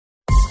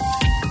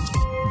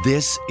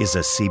This is a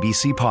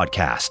CBC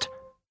podcast.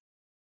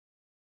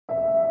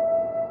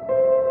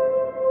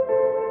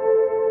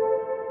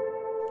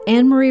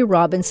 Anne-Marie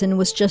Robinson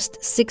was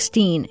just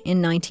 16 in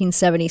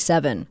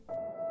 1977.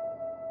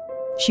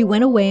 She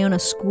went away on a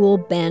school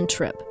band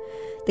trip.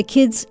 The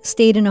kids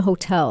stayed in a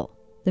hotel.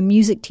 The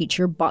music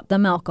teacher bought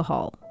them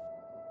alcohol.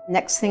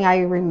 Next thing I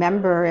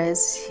remember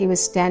is he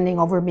was standing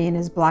over me in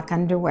his black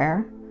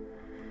underwear,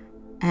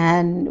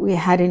 and we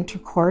had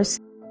intercourse.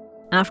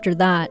 After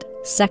that,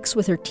 sex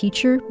with her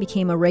teacher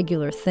became a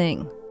regular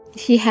thing.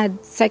 He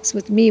had sex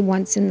with me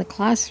once in the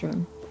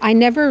classroom. I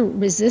never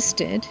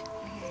resisted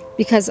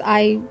because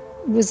I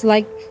was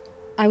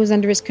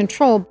under his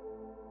control.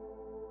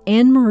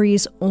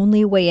 Anne-Marie's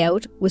only way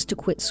out was to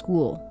quit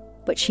school,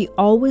 but she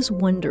always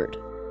wondered,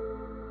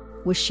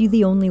 was she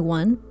the only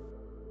one?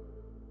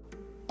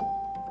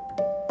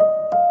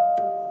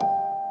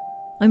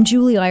 I'm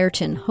Julie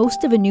Ireton,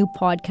 host of a new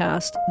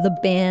podcast, The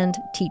Band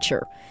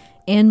Teacher.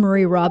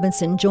 Anne-Marie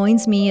Robinson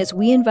joins me as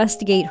we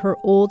investigate her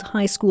old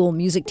high school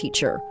music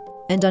teacher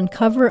and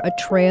uncover a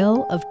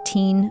trail of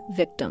teen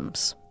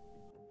victims.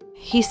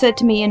 He said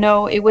to me,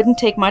 it wouldn't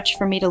take much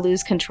for me to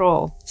lose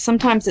control.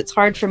 Sometimes it's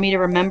hard for me to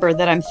remember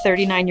that I'm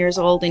 39 years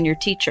old and your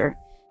teacher.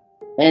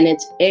 And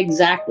it's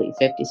exactly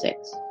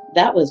 56.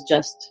 That was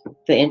just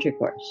the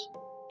intercourse.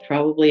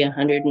 Probably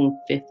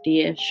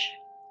 150-ish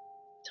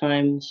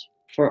times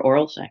for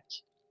oral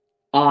sex.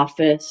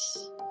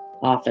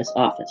 Office,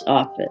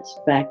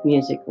 back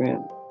music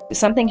room.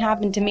 Something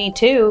happened to me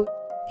too.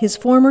 His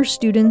former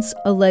students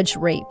allege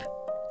rape.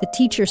 The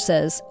teacher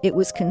says it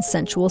was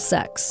consensual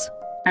sex.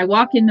 I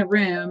walk in the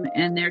room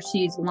and there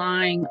she's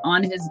lying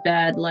on his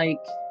bed,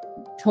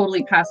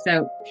 totally passed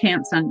out,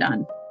 pants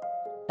undone.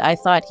 I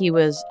thought he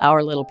was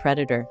our little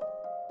predator.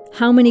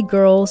 How many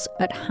girls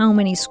at how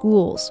many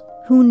schools?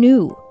 Who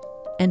knew?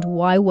 And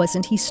why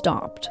wasn't he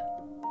stopped?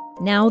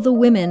 Now the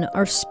women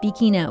are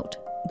speaking out,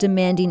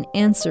 demanding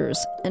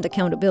answers and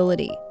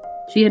accountability.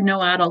 She had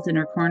no adult in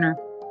her corner.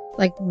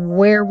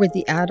 Where were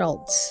the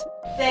adults?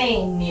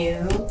 They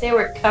knew. They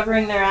were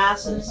covering their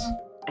asses.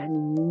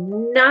 And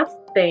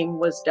nothing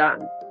was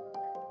done.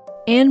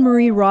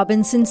 Anne-Marie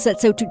Robinson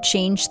sets out to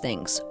change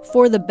things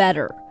for the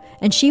better,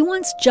 and she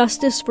wants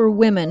justice for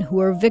women who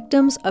are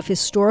victims of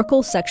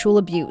historical sexual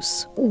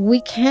abuse.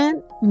 We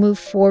can't move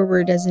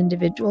forward as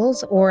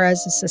individuals or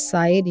as a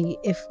society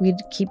if we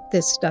keep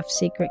this stuff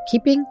secret.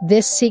 Keeping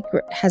this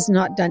secret has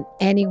not done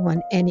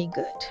anyone any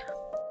good.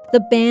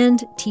 The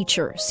Band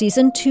Teacher,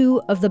 Season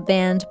 2 of The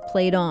Band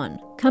Played On,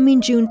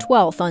 coming June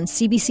 12th on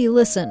CBC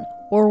Listen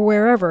or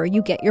wherever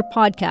you get your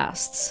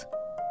podcasts.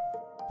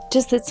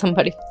 Just that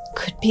somebody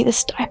could be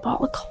this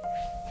diabolical.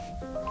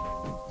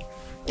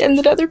 And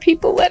that other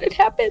people let it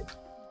happen.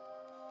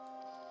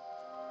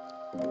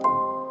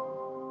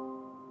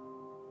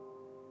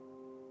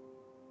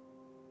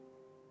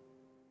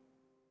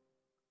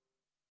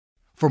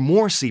 For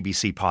more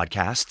CBC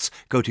podcasts,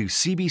 go to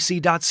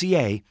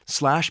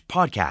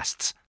cbc.ca/podcasts.